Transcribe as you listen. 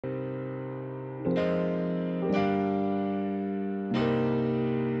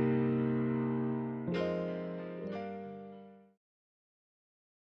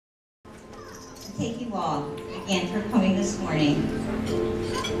all again for coming this morning.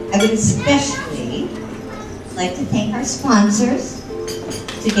 I would especially like to thank our sponsors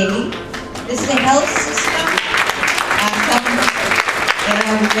today. This is the health system. They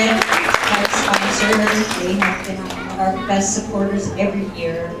are red sponsors. They have been our best supporters every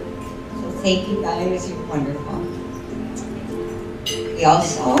year. So thank you guys, you're wonderful. We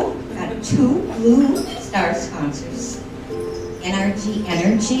also got 2 Blue Star sponsors. NRG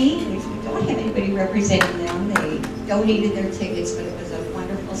Energy, which we don't have anybody representing them. They donated their tickets, but it was a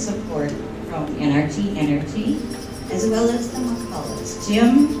wonderful support from NRG Energy, as well as the McCulloughs.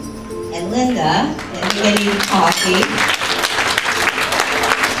 Jim and Linda, and getting coffee.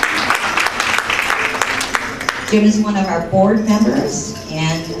 Jim is one of our board members,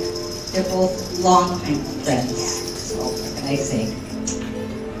 and they're both longtime friends. So what can I say?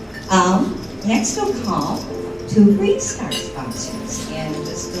 Next we'll call 2 Green Star sponsors, and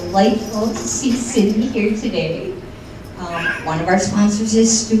it's delightful to see Cindy here today. One of our sponsors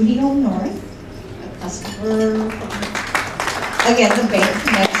is Studio North, a customer, again, the bank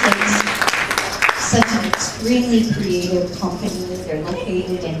connections. Such an extremely creative company. They're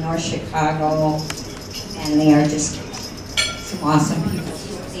located in North Chicago, and they are just some awesome people.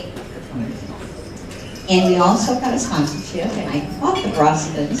 Thank you for coming. And we also got a sponsorship, and I thought the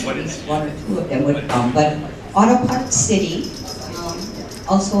Brostons, at least 1 or 2 of them would come, but Auto Parts City,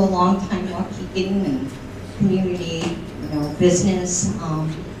 also a long-time Waukegan and community, business.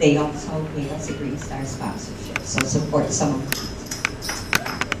 They also gave us a Green Star sponsorship, so support some of them.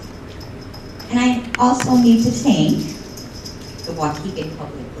 And I also need to thank the Waukegan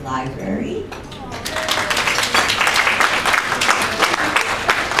Public Library,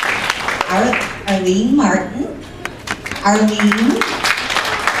 Arlene Martin, and the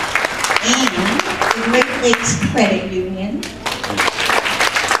Great Lakes Credit Union.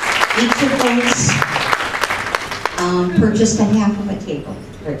 Each of those purchased a half of a table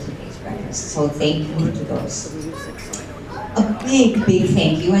for today's breakfast, so thank you to those. A big, big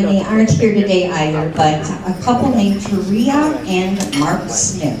thank you, and they aren't here today either, but a couple named Taria and Mark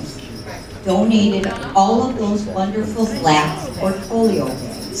Smith donated all of those wonderful black portfolio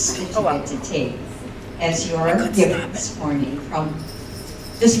bags that you get to take as your gift this morning from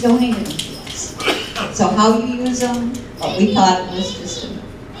just donating them to us. So how you use them, what we thought was just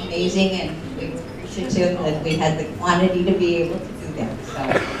amazing, and we were appreciative that we had the quantity to be able to do that.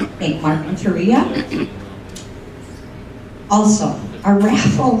 So thank Mark and Taria. Also, our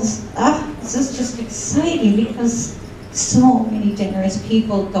raffles. This is just exciting because so many generous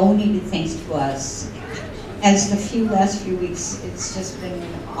people donated things to us. As the last few weeks, it's just been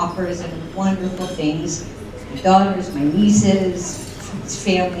offers and wonderful things. My daughters, my nieces,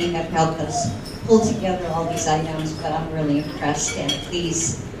 family have helped us pull together all these items, but I'm really impressed, and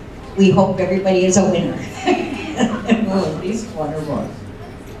please, we hope everybody is a winner. And we'll at least one or more.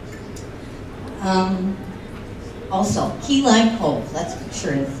 Also, Keylime Cove. Let's make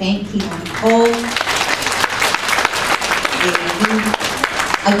sure to thank Keylime Cove. They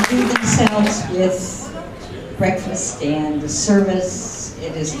outdo themselves with breakfast and the service.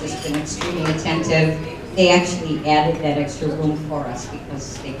 It has just been extremely attentive. They actually added that extra room for us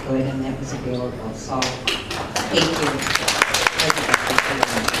because they could, and that was available. So, thank you.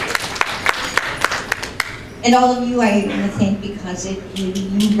 And all of you I want to thank because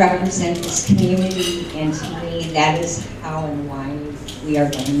you represent this community, and to me that is how and why we are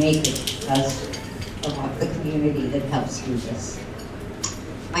going to make it, because of the community that helps do this.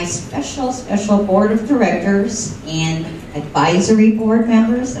 My special board of directors and advisory board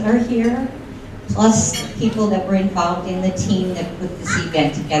members that are here, plus the people that were involved in the team that put this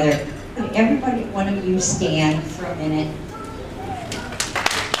event together. Could everybody, one of you, stand for a minute?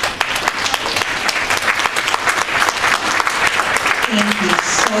 Thank you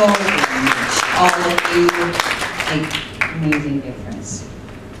so much. All of you make an amazing difference.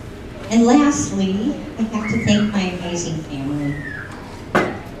 And lastly, I have to thank my amazing family.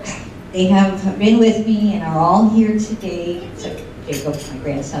 They have been with me and are all here today, except Jacob, my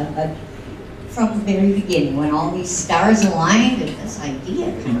grandson, but from the very beginning, when all these stars aligned and this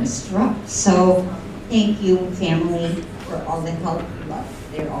idea kind of struck. So thank you, family, for all the help and love.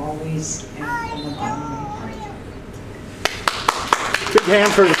 They're always from the bottom of my heart. Big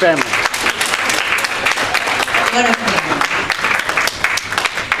hand for the family. What a family.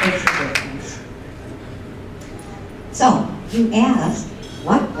 Makes a difference. So, you asked,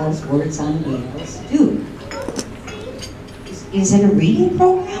 what does Words on Wheels do? Is it a reading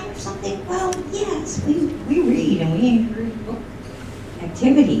program or something? Well, yes, we read and we encourage book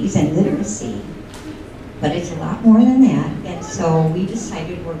activities and literacy. But it's a lot more than that, and so we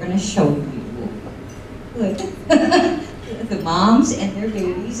decided we're going to show you Good. The moms and their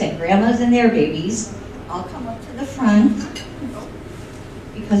babies and grandmas and their babies all come up to the front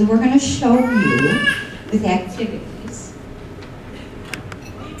because we're going to show you with activities.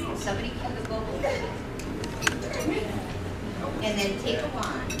 Somebody cut the bubble and then take a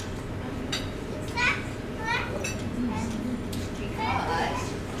wand. Because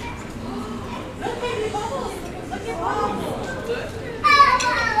look at the bubbles. Look at bubbles.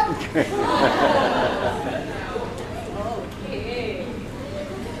 Okay.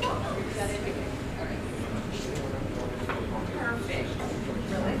 Perfect.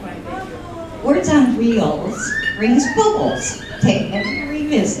 Words on Wheels brings bubbles, take them to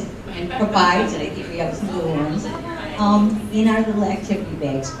revisit, and provides, and I think we have some little ones, in our little activity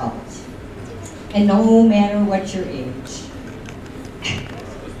bags bubbles. And no matter what your age,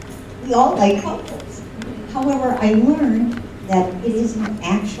 we all like bubbles. However, I learned that it is an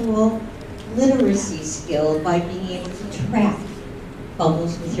actual literacy skill by being able to track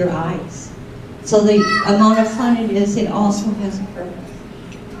bubbles with your eyes. So the amount of fun it is, it also has a purpose.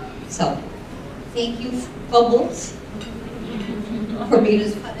 So, thank you, Bubbles, for being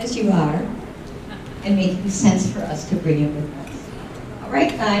as fun as you are and making sense for us to bring in with us. All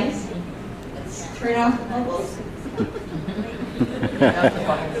right, guys, let's turn off the bubbles.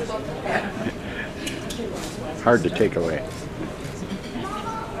 Hard to take away.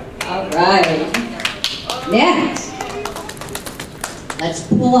 All right. Next, let's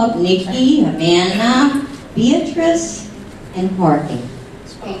pull up Nikki, Amanda, Beatrice, and Jorge.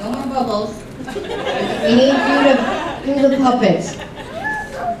 Okay, no more bubbles. We need you to do the puppets.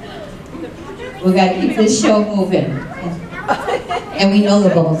 We got to keep this show moving. And we know the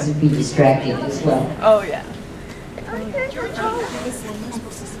bubbles would be distracting as well. Oh, yeah.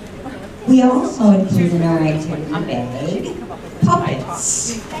 We also include in our activity bag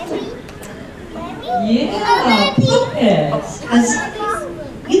puppets. Yeah, puppets. Because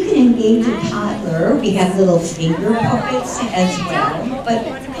you can engage a toddler. We have little finger puppets as well. But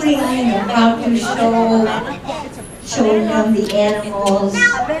putting them in a proper show, showing them the animals,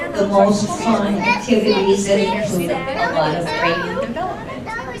 the most fun activities that include a lot of brain development.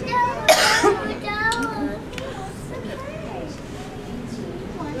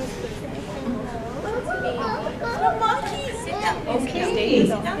 Okay,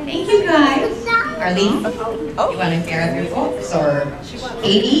 thank you guys. Arlene, you want to grab your books, or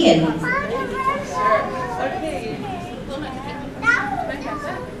Katie and...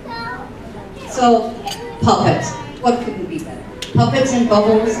 So, puppets. What could be better? Puppets and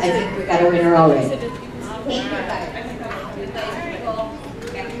bubbles, I think we got a winner already. Thank you guys.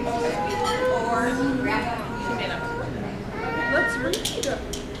 Let's read.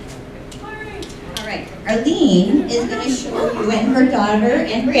 All right, Arlene is going to show you and her daughter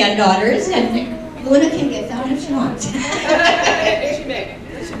and granddaughters, and Luna can get down if she wants.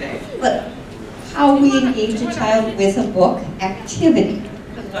 But how we engage a child with a book activity.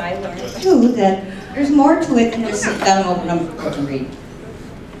 Because I learned too that there's more to it than just sit down, open up the book and read.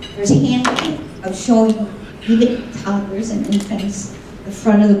 There's handling of showing even toddlers and infants the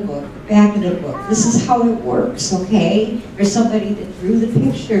front of the book, the back of the book. This is how it works, okay? There's somebody that drew the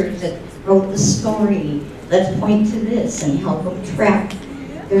pictures, that wrote the story. Let's point to this and help them track.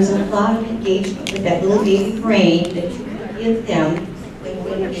 There's a lot of engagement with that little baby brain that you can give them when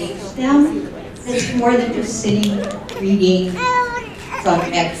you engage them. It's more than just sitting, reading from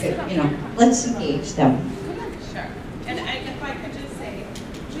exit, you know. Let's engage them. Sure. And if I could just say,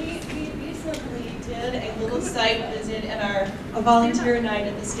 we recently did a little site visit at a volunteer night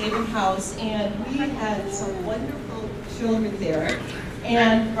at the Staven House, and we had some wonderful children there,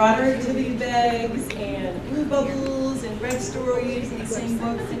 and brought our activity bags and blue bubbles and read stories and sang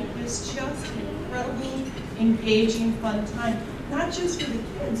books, and it was just an incredible, engaging, fun time. Not just for the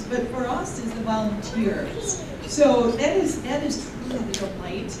kids, but for us as the volunteers. So that is truly the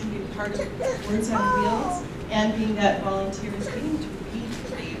delight to be part of Words on Wheels and being that volunteer is getting to read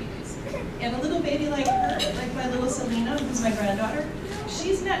to babies. And a little baby like her, like my little Selena, who's my granddaughter,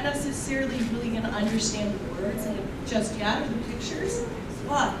 she's not necessarily really going to understand the words just yet, or the pictures,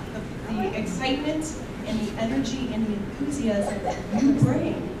 but the excitement and the energy and the enthusiasm that you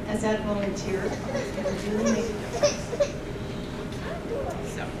bring as that volunteer is going to really make a difference.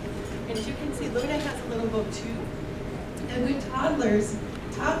 So, and as you can see, Luna has a little book too. And with toddlers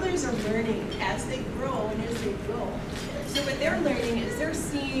are learning as they grow and as they go. So what they're learning is they're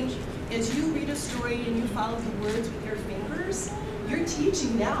seeing, as you read a story and you follow the words with your fingers, you're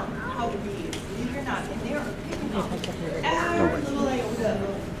teaching them how to read, believe it or not, and they are picking up every little iota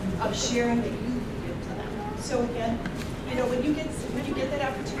of sharing that you give to them. So again, you know, when you get that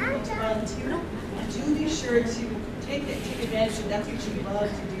opportunity to volunteer, do be sure to take advantage of that's what you love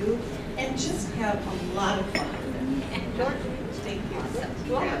to do, and just have a lot of fun with it. Thank you.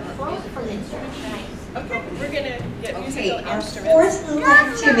 Okay, we're gonna get musical Our instruments. fourth little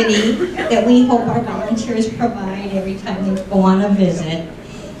activity that we hope our volunteers provide every time they go on a visit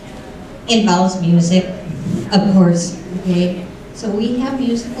involves music, of course, okay? So we have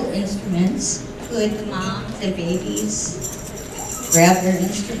musical instruments. Could the moms and babies grab their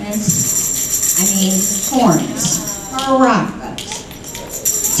instruments? I mean, horns, maracas,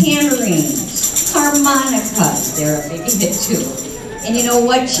 tambourines, harmonicas, they're a big hit too. And you know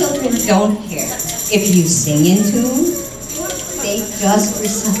what? Children don't care. If you sing in tune, they just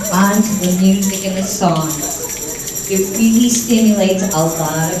respond to the music and the song. It really stimulates a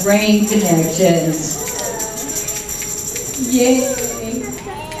lot of brain connections. Yay!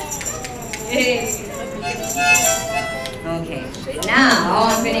 Yay! Okay, now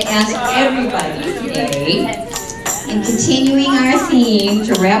I'm going to ask everybody today, in continuing our theme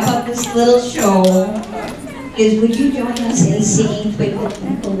to wrap up this little show, is would you join us in singing Twinkle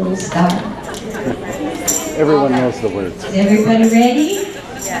Twinkle Little Star? Everyone knows the words. Is everybody ready?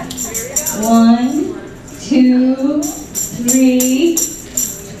 Yes. 1, 2, 3.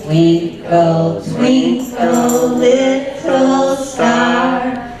 Twinkle, twinkle, little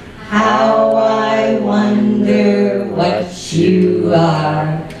star, how I wonder what you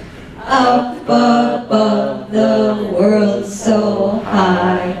are. Up above the world so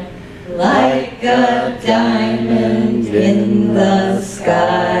high, like a diamond in the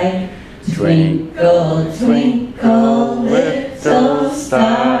sky. Twinkle, twinkle, little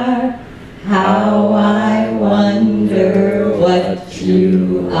star, how I wonder what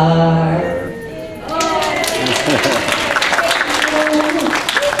you are.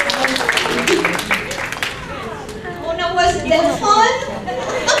 Oh no, wasn't that fun?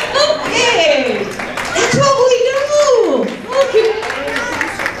 Okay, that's what we do. Okay.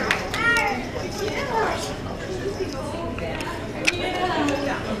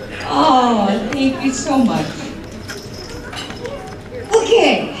 Oh, thank you so much.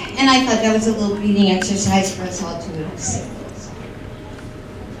 Okay, and I thought that was a little breathing exercise for us all to say.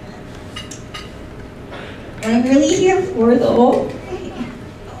 What I'm really here for, though,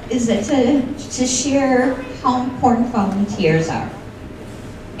 is that to share how important volunteers are.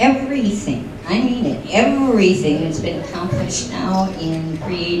 Everything, I mean it, everything that's been accomplished now in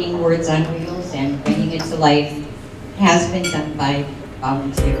creating Words on Wheels and bringing it to life has been done by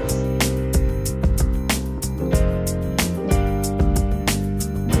volunteers.